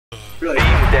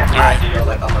Alright,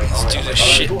 let's do this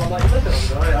shit. Leave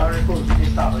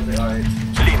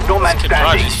no man Kid standing.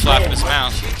 Prodigy's flapping his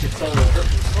mouth.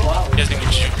 He doesn't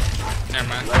even shoot. Never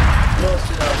mind.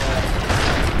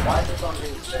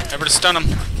 Ever to stun him.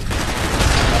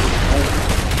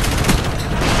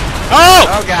 Oh!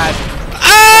 Oh god.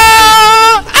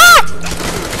 Ah! Ah!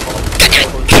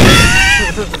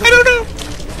 I don't know.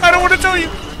 I don't want to tell you.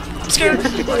 I'm scared.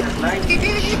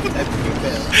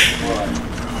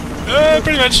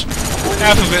 Pretty much.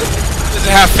 Half of it is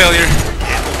a half failure.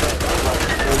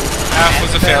 Half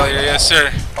was a failure, yes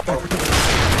sir.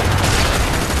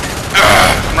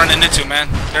 I'm running into him, man.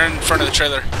 They're in front of the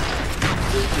trailer.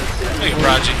 Look at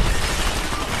Prodigy.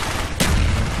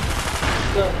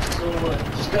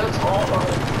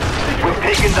 We've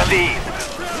taken the lead.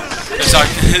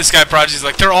 This guy Prodigy's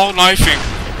like, they're all knifing.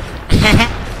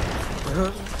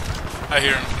 I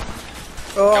hear him.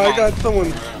 Oh, Come I on. got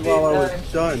someone while I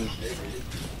was done.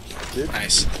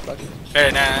 Nice.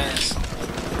 Very nice.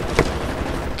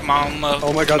 Come on,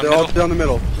 Oh my god, they're all down the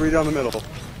middle. 3 down the middle.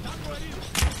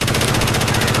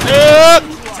 Help!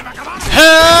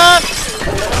 Help!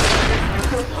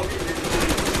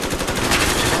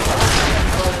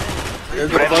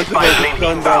 There's a bunch of us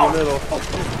done down the middle.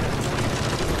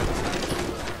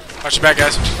 Watch your back,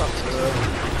 guys.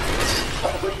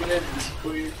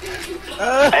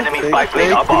 Enemy spy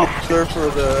plane above. For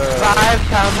the 5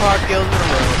 Tomahawk kills in a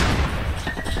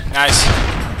row. Nice.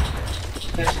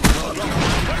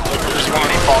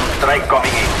 Bomb strike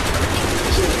coming in.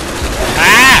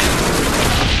 Ah!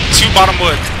 2 bottom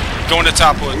wood. Going to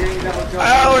top wood.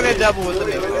 Oh, and a double with the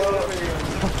middle.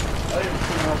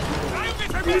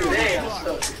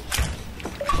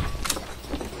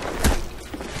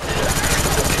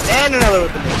 And another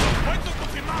with the middle.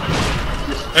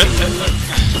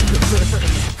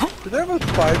 Did they have a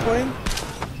spy plane?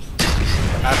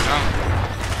 I don't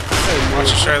know.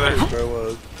 Watch the trailer. Where it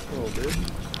was. Oh, dude.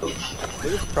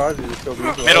 Look at Prodigy just go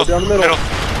beautiful. Middle. Oh, down the middle.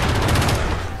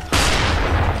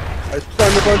 I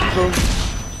stunned a bunch of them.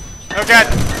 Oh god.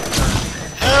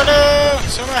 Oh no!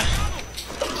 So am I.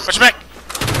 Watch your back.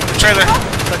 Trailer.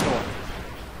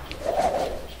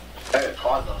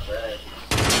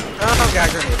 Oh god,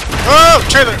 grenade. Oh!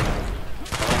 Trailer!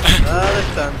 Another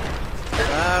stun.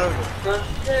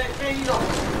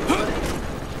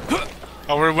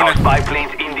 Oh, we're Our winning. spy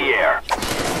planes in the air.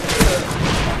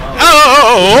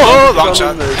 Oh! Long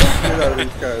shot. Get out of these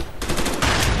guys.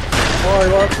 Oh, I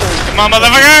lost them. Come on,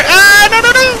 motherfucker! Ah! No,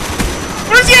 no, no!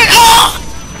 Where's he at? Oh!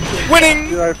 Winning!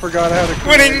 Dude, I forgot how to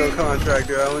Winning. commando contract,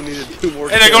 dude. I only needed 2 more.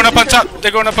 Hey, they're going up on top.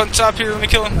 They're going up on top here. Let me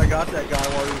kill him. I got that guy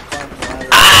while he was climbing the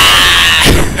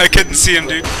ladder. I couldn't see him,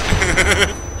 dude.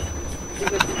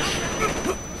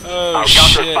 Oh, Our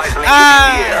counter shit. spy plane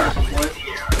Ah! in the air.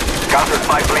 Counter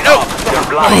spy plane No. up. They're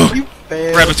blind. You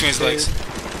failed. Right between his legs.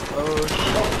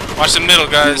 Oh, Watch the middle,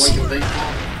 guys.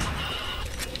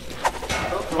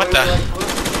 What the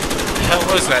hell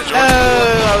was that, Jordan?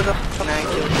 I was up 9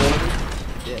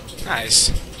 kills. Nice.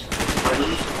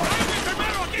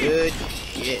 Good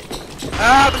shit.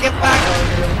 Oh, get back!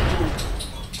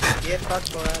 Get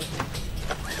fucked, boys.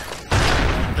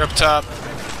 They're up top.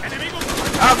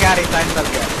 Oh god, he's tightened up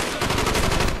good.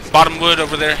 Bottom wood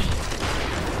over there.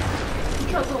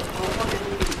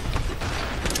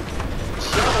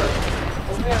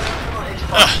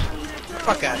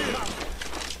 Fuck out of here.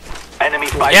 Enemy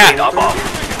spy Yeah. plane above.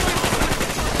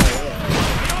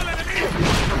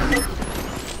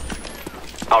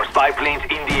 Our spy planes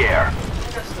in the air.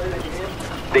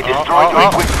 They destroyed your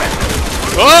equipment.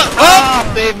 Oh!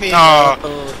 Oh, save me. Oh!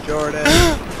 Oh, Jordan.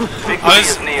 Victory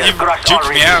is near. You Crush all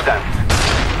juked me out. resistance.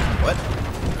 What?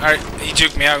 Alright, he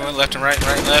juked me out. We went left and right,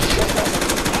 right and left.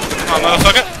 Come on,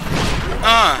 motherfucker.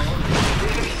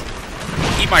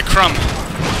 Eat my crumb.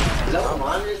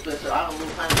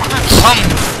 Crumb!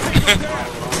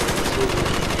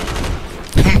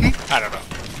 I don't know.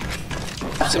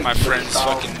 It's in my friend's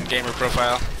fucking gamer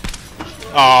profile.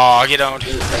 Aw, get owned.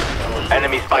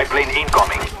 Enemy spy plane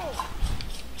incoming.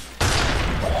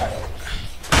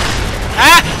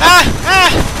 Ah! Ah!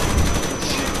 Ah!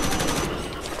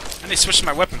 I need to switch to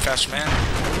my weapon faster, man.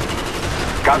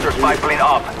 Counter spy plane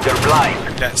up. They're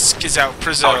blind. That skiz out Our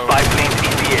Prizzo. spy planes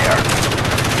in the air.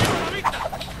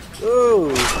 Ooh.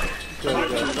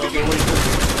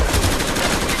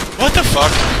 What the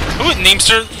fuck? Who names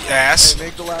her ass?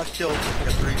 Make the last kill. Like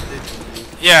a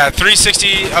 360. Yeah,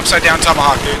 360 upside down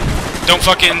tomahawk, dude. Don't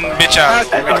fucking bitch out.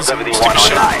 You're making some SR-71 stupid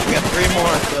shit. online. We got 3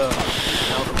 more, so.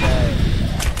 Okay.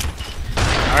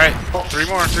 Alright, 3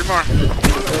 more, 3 more.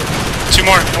 2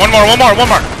 more. 1 more, 1 more, 1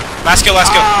 more. Last kill, last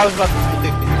kill. Oh, I was about to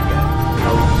 360 this guy.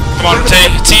 Come on,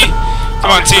 T.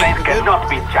 Come on, T. Planes cannot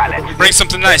be challenged. Bring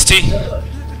something nice, T.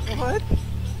 What?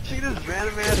 Look at this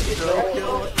random ass drone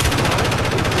kill.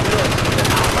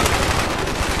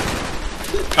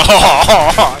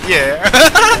 Oh, yeah.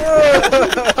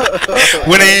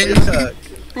 Winning.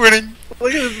 Winning.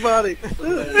 Look at his body.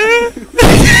 That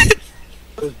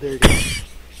was dirty.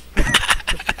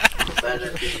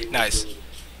 Nice.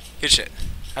 Good shit.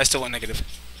 I still went negative.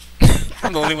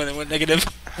 I'm the only one that went negative.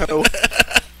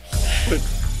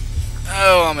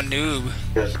 Oh, I'm a noob.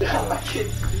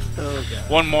 Oh god.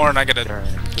 One more and I gotta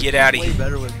get out of Way here.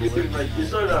 better with blue.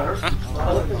 Huh?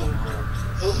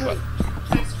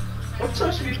 What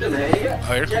touch have you been, hey?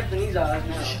 Oh, here? Japanese eyes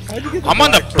now. How'd you get the I'm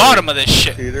on the black bottom from of this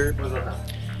shit. Peter?